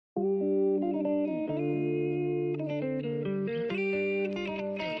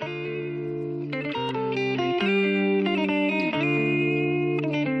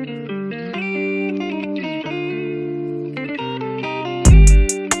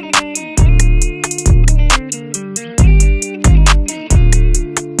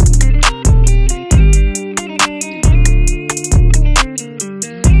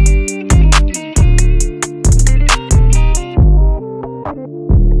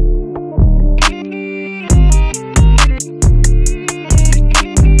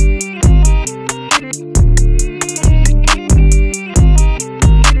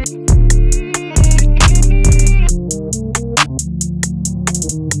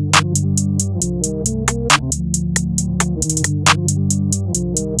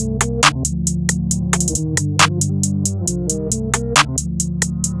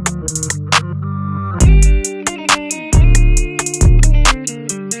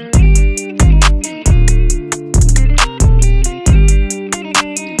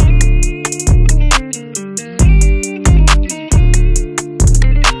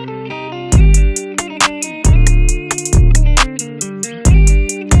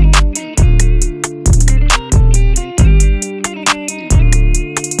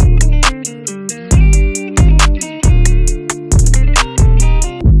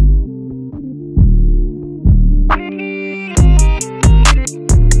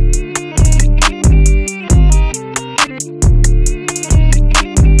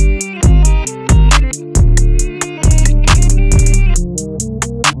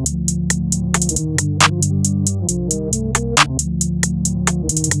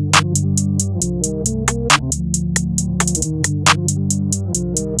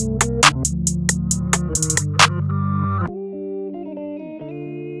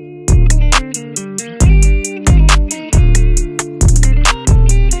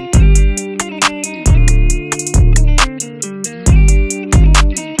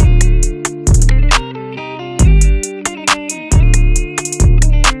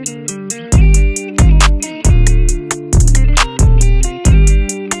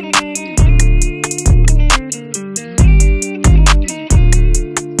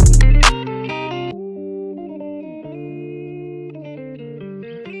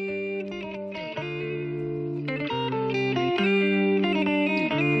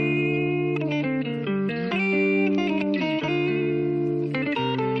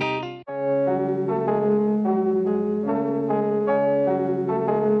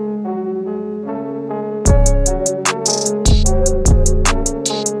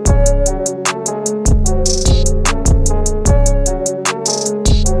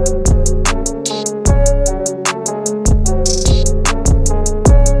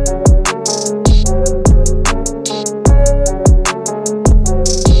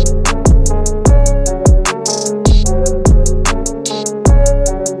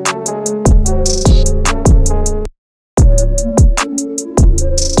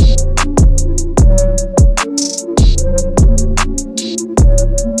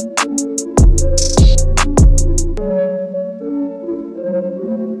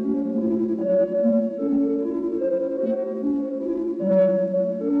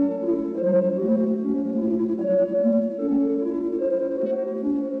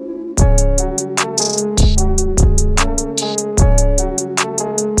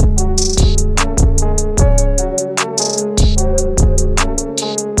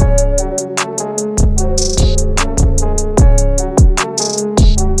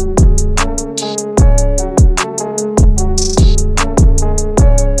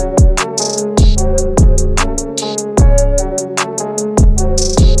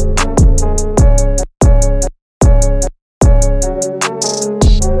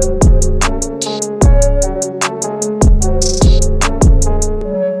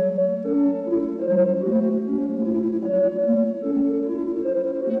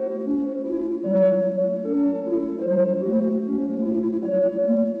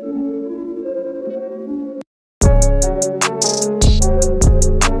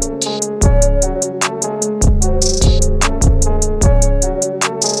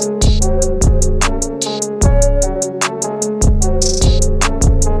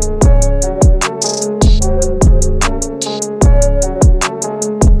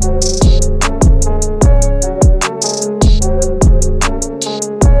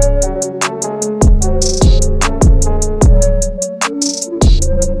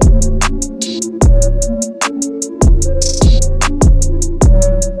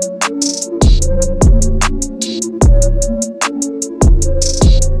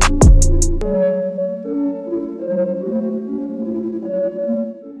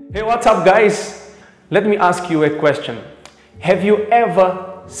Hey, what's up guys? Let me ask you a question. Have you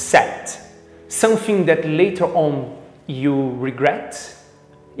ever said something that later on you regret?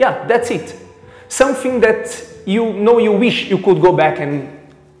 Yeah, that's it. Something that you know you wish you could go back and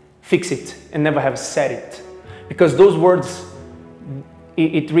fix it and never have said it. Because those words,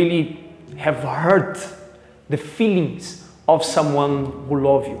 it really have hurt the feelings of someone who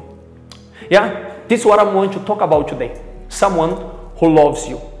loves you. Yeah, this is what I'm going to talk about today. Someone who loves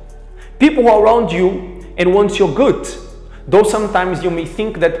you. People who are around you and want your good. Though sometimes you may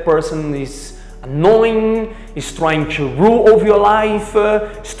think that person is annoying, is trying to rule over your life,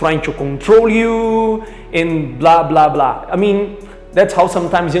 is trying to control you, and blah, blah, blah. I mean, that's how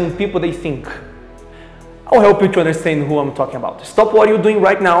sometimes young people, they think. I'll help you to understand who I'm talking about. Stop what you're doing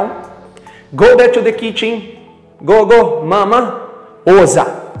right now. Go there to the kitchen. Go, mama,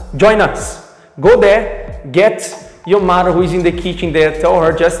 Oza. Join us. Go there, get your mother who is in the kitchen there, tell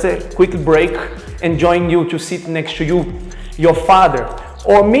her just a quick break and join you to sit next to you, your father.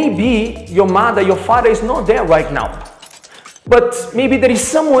 Or maybe your mother, your father is not there right now. But maybe there is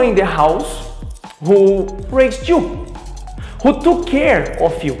someone in the house who raised you, who took care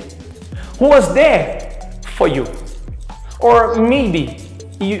of you, who was there for you. Or maybe,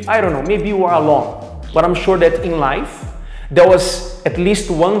 I don't know, maybe you are alone. But I'm sure that in life, there was at least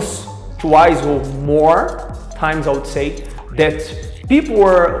once, twice or more times, I would say, that people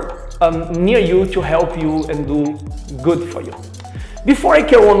were near you to help you and do good for you. Before I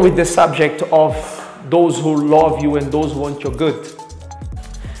carry on with the subject of those who love you and those who want your good,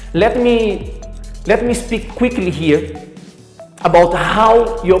 let me speak quickly here about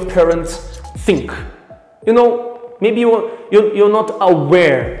how your parents think. You know, maybe you're not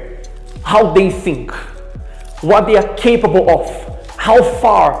aware how they think, what they are capable of, how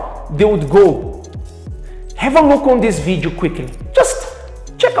far they would go. Have a look on this video quickly. Just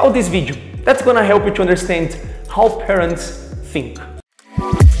check out this video. That's gonna help you to understand how parents think.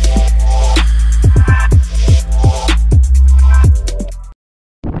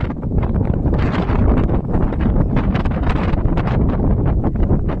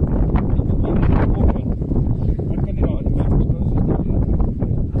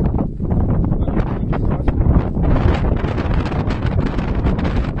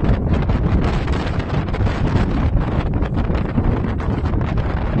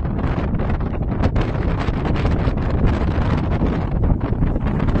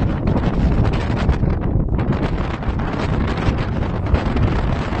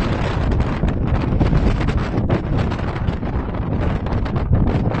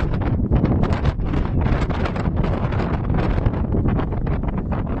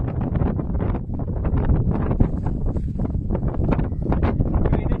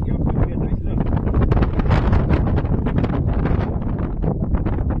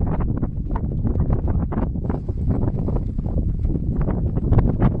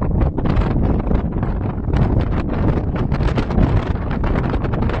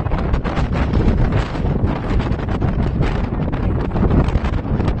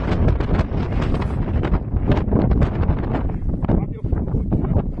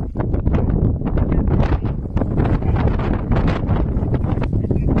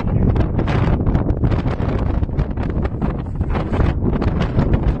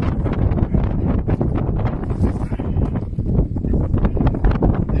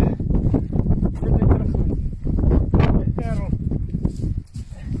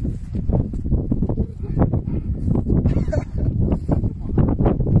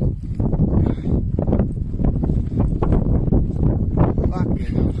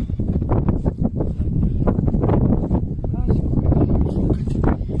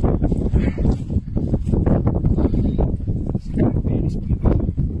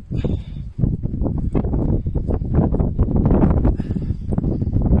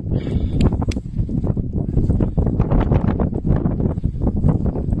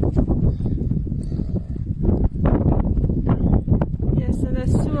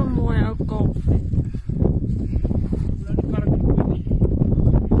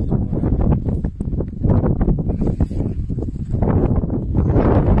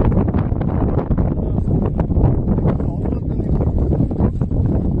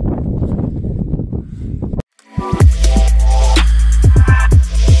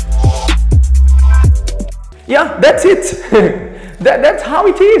 Yeah, that's it. That's how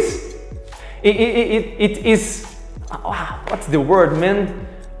it is. It is, what's the word, man?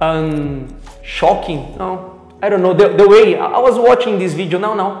 Shocking. No, I don't know. The way I was watching this video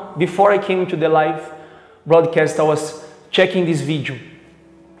now, before I came to the live broadcast, I was checking this video,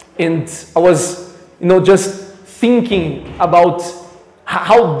 and I was, just thinking about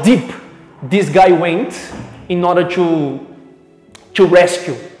how deep this guy went in order to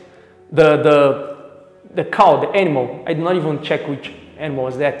rescue the cow, the animal. I did not even check which animal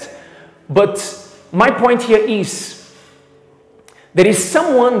was that. But my point here is, there is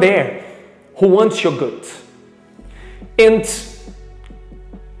someone there who wants your good. And,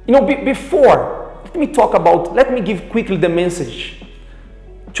 you know, before, let me give quickly the message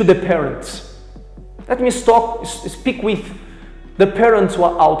to the parents. Let me speak with the parents who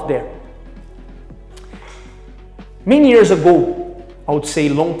are out there. Many years ago, I would say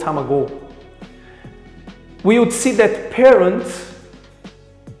a long time ago, we would see that parents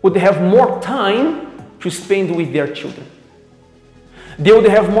would have more time to spend with their children. They would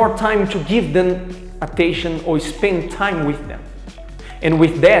have more time to give them attention or spend time with them. And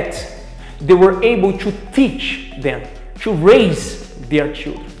with that, they were able to teach them, to raise their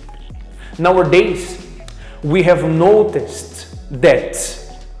children. Nowadays, we have noticed that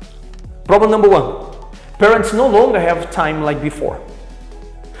problem number one, parents no longer have time like before.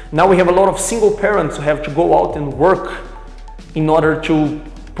 Now we have a lot of single parents who have to go out and work in order to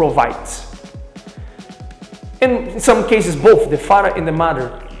provide. And in some cases, both the father and the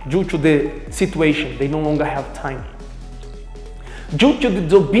mother, due to the situation, they no longer have time. Due to the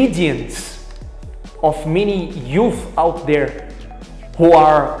disobedience of many youth out there who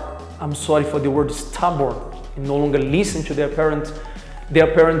are, I'm sorry for the word, stubborn and no longer listen to their parents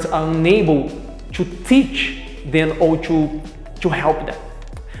are unable to teach them or to help them.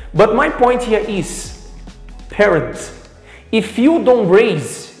 But my point here is, parents, if you don't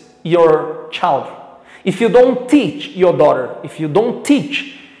raise your child, if you don't teach your daughter, if you don't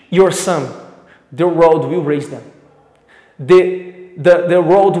teach your son, the world will raise them. The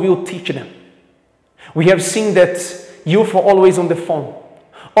world will teach them. We have seen that youth are always on the phone,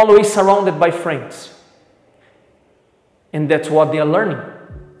 always surrounded by friends. And that's what they are learning.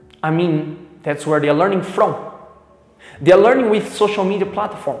 I mean, that's where they are learning from. They are learning with social media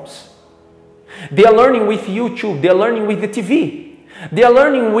platforms. They are learning with YouTube. They are learning with the TV. They are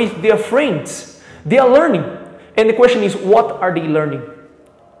learning with their friends. They are learning. And the question is, what are they learning?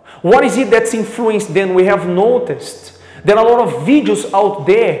 What is it that's influenced them? We have noticed there are a lot of videos out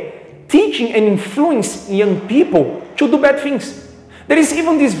there teaching and influencing young people to do bad things. There is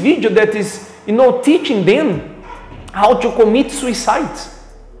even this video that is, teaching them how to commit suicide.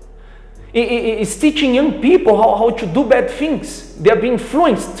 It's teaching young people how to do bad things. They are being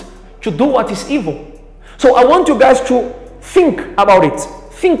influenced to do what is evil. So I want you guys to think about it.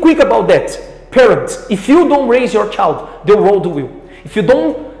 Think quick about that. Parents, if you don't raise your child, the world will. If you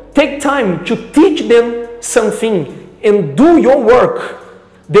don't take time to teach them something and do your work,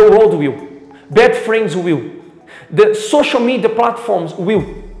 the world will. Bad friends will. The social media platforms will.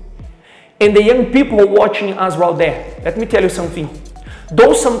 And the young people watching us right there, let me tell you something.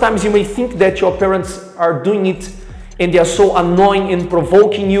 Though sometimes you may think that your parents are doing it and they are so annoying and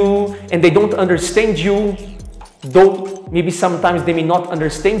provoking you and they don't understand you, though maybe sometimes they may not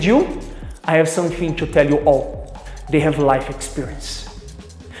understand you, I have something to tell you all. They have life experience.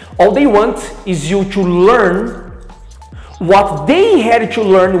 All they want is you to learn what they had to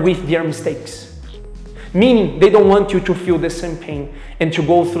learn with their mistakes. Meaning, they don't want you to feel the same pain and to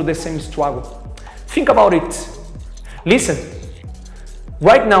go through the same struggle. Think about it. Listen,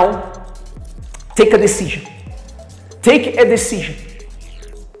 right now, take a decision. Take a decision.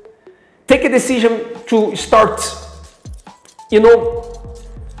 Take a decision to start,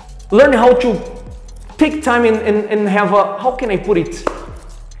 learn how to take time and have a, how can I put it?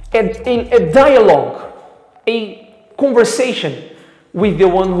 A dialogue, a conversation with the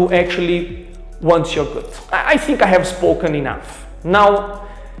one who actually wants your good. I think I have spoken enough. Now,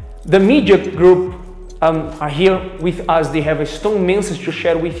 the media group are here with us. They have a strong message to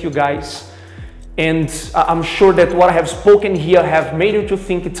share with you guys. And I'm sure that what I have spoken here have made you to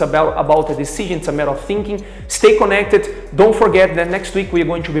think it's about a decision, it's a matter of thinking. Stay connected. Don't forget that next week we are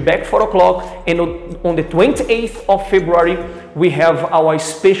going to be back 4 o'clock. And on the 28th of February, we have our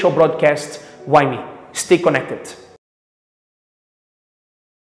special broadcast, Why Me? Stay connected.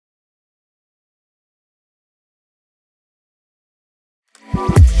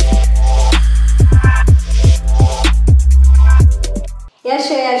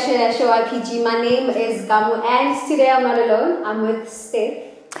 Yes, YPG. My name is Gamu, and today I'm not alone. I'm with Steph.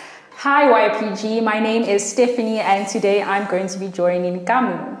 Hi YPG, my name is Stephanie, and today I'm going to be joining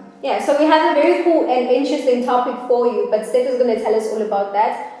Gamu. Yeah, so we have a very cool and interesting topic for you, but Steph is going to tell us all about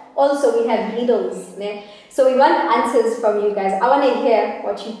that. Also, we have riddles. So we want answers from you guys. I want to hear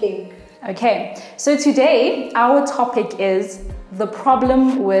what you think. Okay, so today our topic is the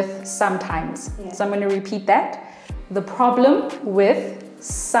problem with sometimes. Yeah. So I'm going to repeat that. the problem with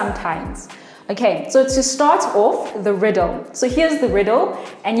sometimes. Okay, so to start off, the riddle. So here's the riddle,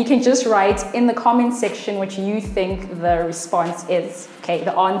 and you can just write in the comment section what you think the response is. Okay,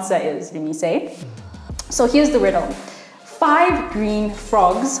 the answer is, let me say. So here's the riddle. 5 green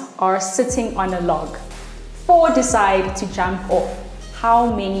frogs are sitting on a log. 4 decide to jump off.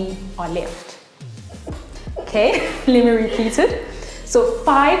 How many are left? Okay, let me repeat it. So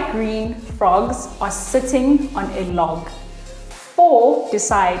 5 green frogs are sitting on a log. 4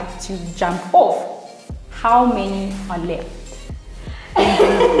 decide to jump off. How many are left?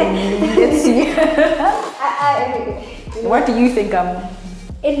 Let's see. What do you think?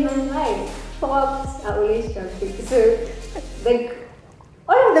 In my mind, frogs are always jumping. So, like,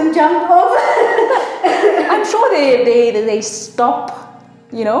 all of them jump off. I'm sure they stop,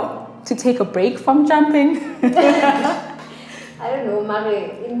 you know, to take a break from jumping. I don't know,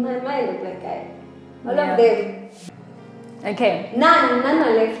 Mari. In my mind, like all of them. Okay. None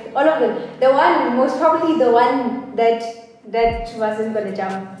are left. All of them. The one, most probably the one that wasn't gonna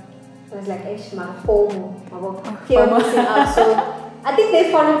jump. I was like, my FOMO. Fear of missing out. So I think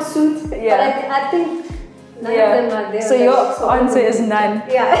they followed suit. Yeah. But I think none of them are there. So your answer is none.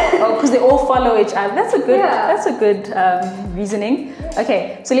 Yeah. Oh, because they all follow each other. That's a good reasoning.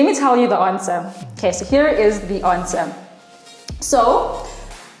 Okay, so let me tell you the answer. Okay, so here is the answer. So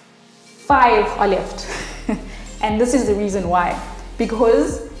 5 are left. And this is the reason why.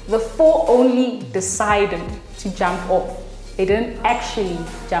 Because the 4 only decided to jump off. They didn't actually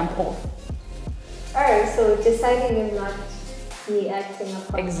jump off. Alright, so deciding is not me acting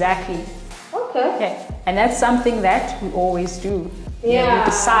upon. Exactly. Okay. And that's something that we always do. Yeah. You know, we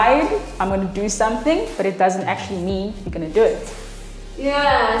decide, I'm going to do something, but it doesn't actually mean you're going to do it.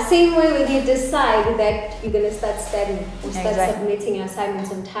 Yeah, same way when you decide that you're going to start studying or start submitting your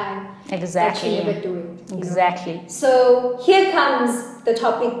assignments on time. Exactly. That you never do it. Exactly. Know? So here comes the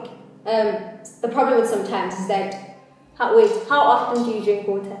topic. The problem with sometimes is that, how often do you drink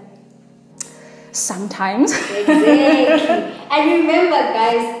water? Sometimes. Exactly. And remember,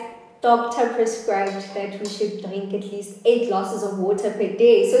 guys, doctor prescribed that we should drink at least 8 glasses of water per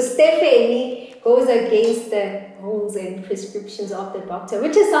day. So Stephanie goes against the rules and prescriptions of the doctor,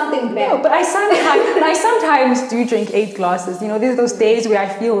 which is something bad. No, but I sometimes do drink 8 glasses. You know, there's those days where I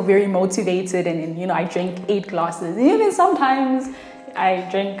feel very motivated and you know, I drink 8 glasses. And even sometimes I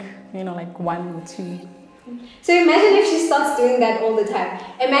drink, you know, like 1 or 2. So imagine if she starts doing that all the time.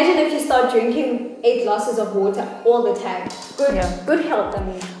 Imagine if you start drinking 8 glasses of water all the time. Good health, I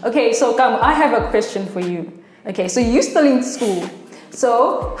mean. Okay, so I have a question for you. Okay, so you're still in school.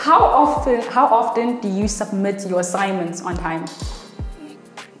 So how often do you submit your assignments on time?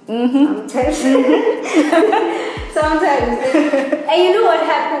 Sometimes. Sometimes. And you know what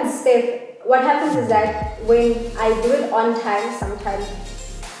happens, Steph? What happens is that when I do it on time, sometimes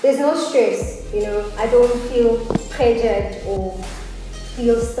there's no stress, you know. I don't feel pressured or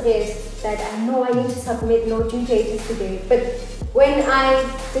feel stressed that I know I need to submit, no due date is today. But when I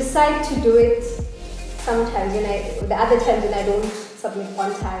decide to do it, sometimes, the other times when I don't submit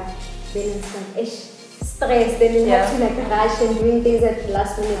on time, then it's like stress, then you have to like rush and doing things at the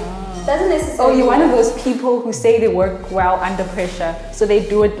last minute. Doesn't necessarily. Oh, you're one of those people who say they work well under pressure, so they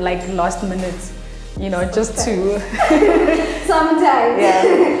do it like last minute. You know, just to... Sometimes.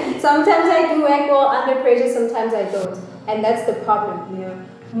 Yeah. Sometimes I do work well under pressure, sometimes I don't. And that's the problem, you know.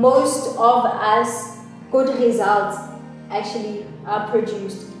 Most of us, good results actually are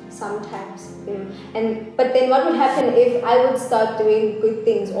produced sometimes, you know. But then what would happen if I would start doing good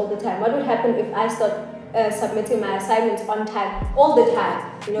things all the time? What would happen if I start submitting my assignments on time all the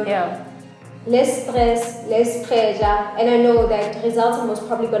time, you know? Yeah. Less stress, less pressure, and I know that results are most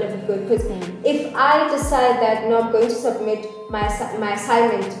probably going to be good because if I decide that no, I'm going to submit my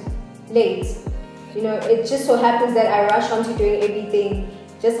assignment late, you know, it just so happens that I rush onto doing everything,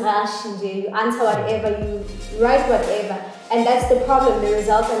 just rush, you answer whatever, you write whatever, and that's the problem. The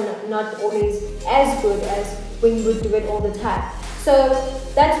results are not always as good as when you would do it all the time. So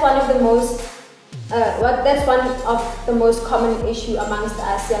that's one of the most that's one of the most common issue amongst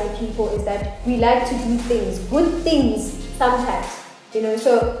us young people, is that we like to do things, good things sometimes, you know.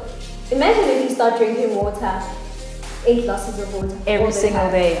 So imagine if you start drinking water, 8 glasses of water every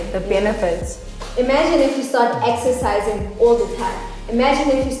single day, the benefits. Imagine if you start exercising all the time.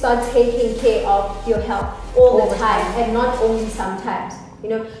 Imagine if you start taking care of your health all the time and not only sometimes, you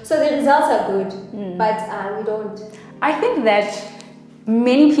know. So the results are good, but we don't. I think that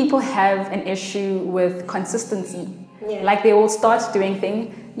many people have an issue with consistency. Like they will start doing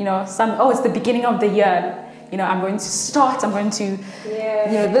things, you know, it's the beginning of the year. you know, I'm going to,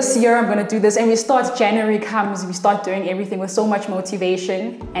 this year I'm going to do this. And we start, January comes, we start doing everything with so much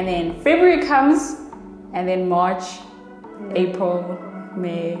motivation. And then February comes, and then March, April,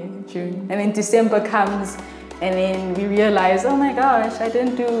 May, June, and then December comes, and then we realize, oh my gosh, I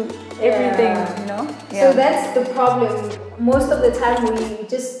didn't do everything, you know? Yeah. So that's the problem. Most of the time we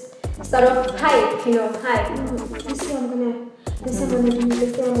just start off hype, you know, hype. This year I'm gonna do, this year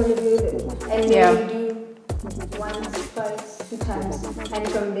I'm gonna do it. And then we do once, twice, 2 times. And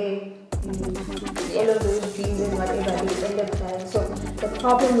from there, all of those dreams and whatever, they end up dying. So the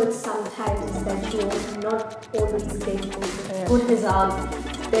problem with sometimes is that you will not always get good results.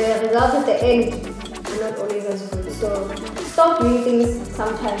 The results at the end are not always as good. So stop doing things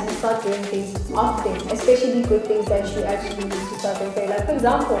sometimes and start doing things often, especially good things that you actually need to start doing. Like for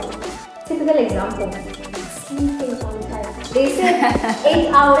example, typical example, sleeping on time. They said 8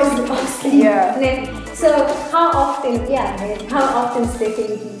 hours of sleep. So how often, how often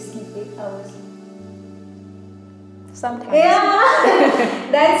Stephanie do you sleep 8 hours? Sometimes.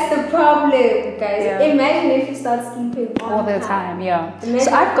 That's the problem, guys. Imagine if you start sleeping all the time.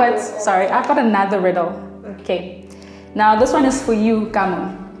 So I've got another riddle. Okay. Now this one is for you,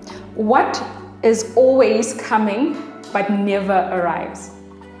 Kamu. What is always coming but never arrives?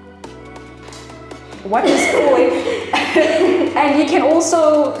 What is always... And you can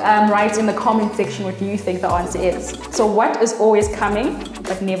also write in the comment section what you think the answer is. So what is always coming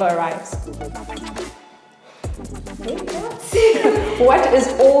but never arrives? What is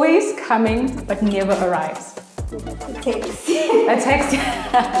always coming but never arrives? A text. A text?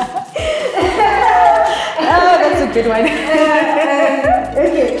 Oh, that's a good one.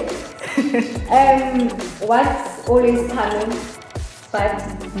 Okay. What's always coming but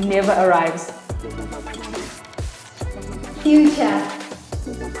never arrives? Future.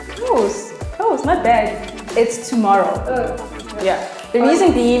 Close, not bad. It's tomorrow. The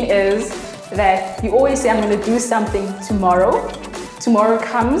reason being is that you always say, I'm going to do something tomorrow. Tomorrow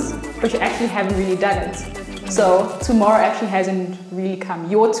comes, but you actually haven't really done it. So tomorrow actually hasn't really come.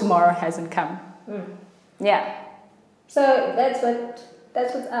 Your tomorrow hasn't come. So that's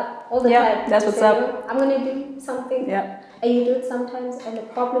what's up all the time. That's what's up. I'm going to do something. And you do it sometimes, and the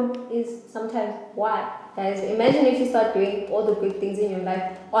problem is sometimes why. Guys, imagine if you start doing all the good things in your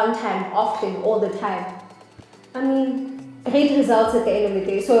life on time, often, all the time. I mean, great results at the end of the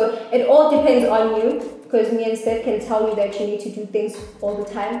day. So it all depends on you, because me and Steph can tell you that you need to do things all the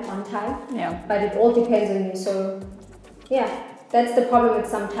time, on time. But it all depends on you. So that's the problem with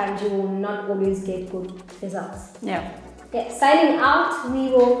sometimes you will not always get good results. Signing out, we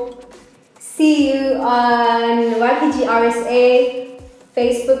will see you on YPG RSA,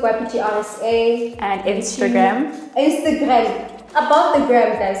 Facebook YPG RSA, and Instagram. About the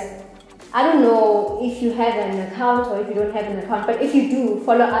gram, guys. I don't know if you have an account or if you don't have an account, but if you do,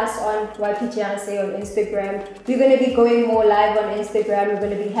 follow us on YPG RSA on Instagram. We're going to be going more live on Instagram. We're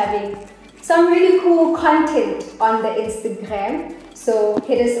going to be having some really cool content on the Instagram. So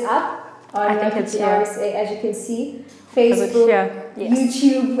hit us up on YPG RSA, as you can see. Facebook,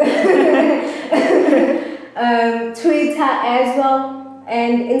 YouTube, Twitter as well,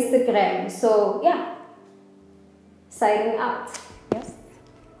 and Instagram. So signing out.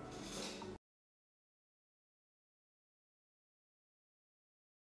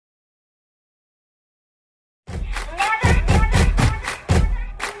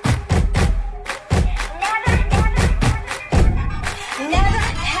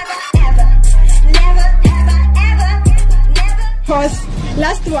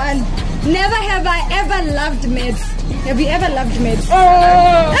 Last one. Never have I ever loved meds. Have you ever loved meds?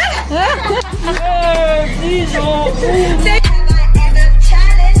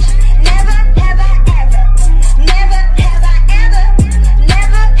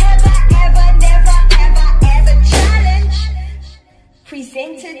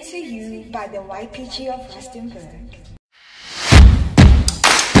 Presented to you by the YPG of Rustenburg.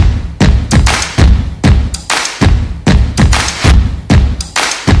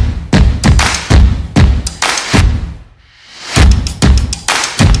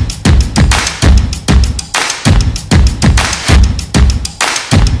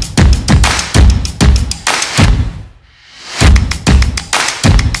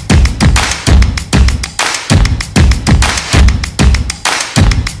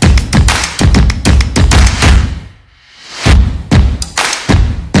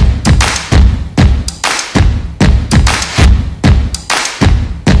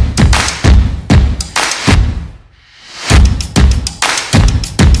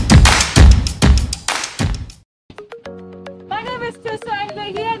 My name is Tessa and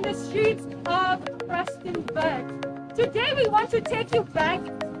we're here in the streets of Rustin Bird. Today we want to take you back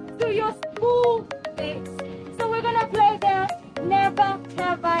to your school days. So we're gonna play the Never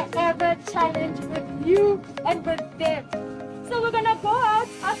Have I Ever challenge with you and with them. So we're gonna go out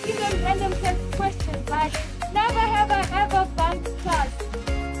asking them random questions like, never have I ever bunked class.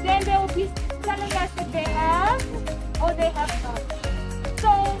 Then they will be telling us if they have or they have not.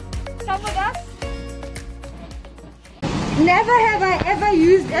 So come with us. Never have I ever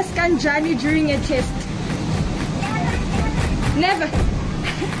used a scanjani during a test. Never.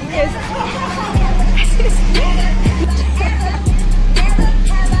 Yes.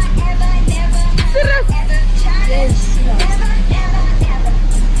 Yes.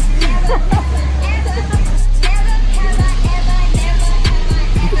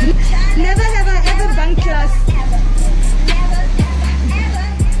 Never have I ever bunked class.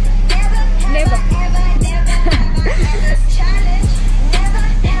 Never.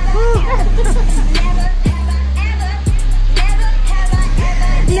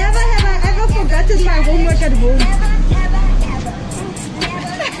 Never have I ever forgotten my homework at home.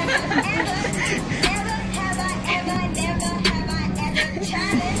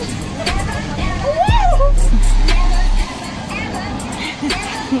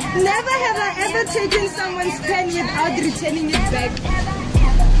 Never have I ever taken someone's pen without returning it back.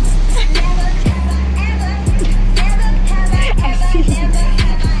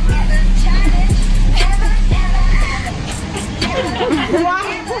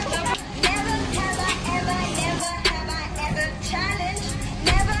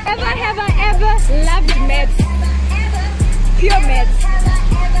 Never have I ever loved maths. Pure maths.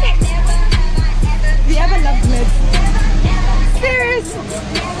 Have you ever loved maths? Serious?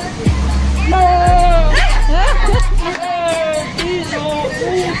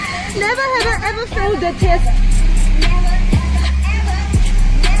 Never have I ever failed the test.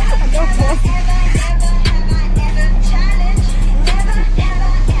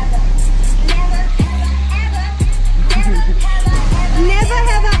 Never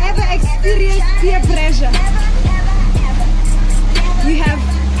have I ever experienced peer pressure. We have.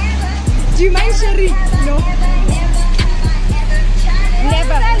 Do you mind sharing? No.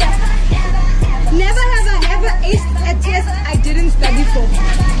 Never. Never have I ever aced a test I didn't study for.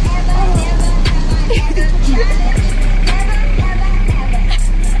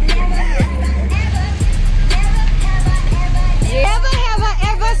 Never have I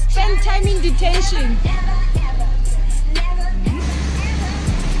ever spent time in detention.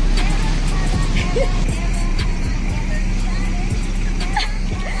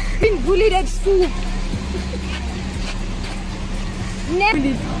 Been bullied at school.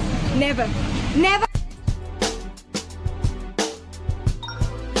 Never. Never. Never.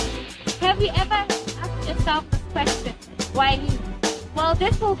 Have you ever asked yourself this question? Why me? Well,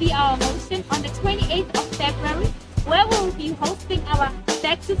 this will be our motion on the 28th of February, where we'll be hosting our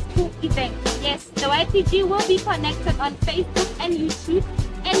back to school event. Yes, the YPG will be connected on Facebook and YouTube,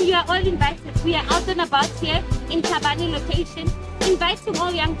 and you are all invited. We are out and about here in Tabani location, inviting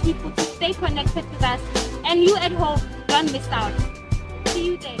all young people to stay connected with us, and you at home, don't miss out. See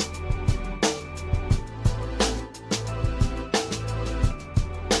you there.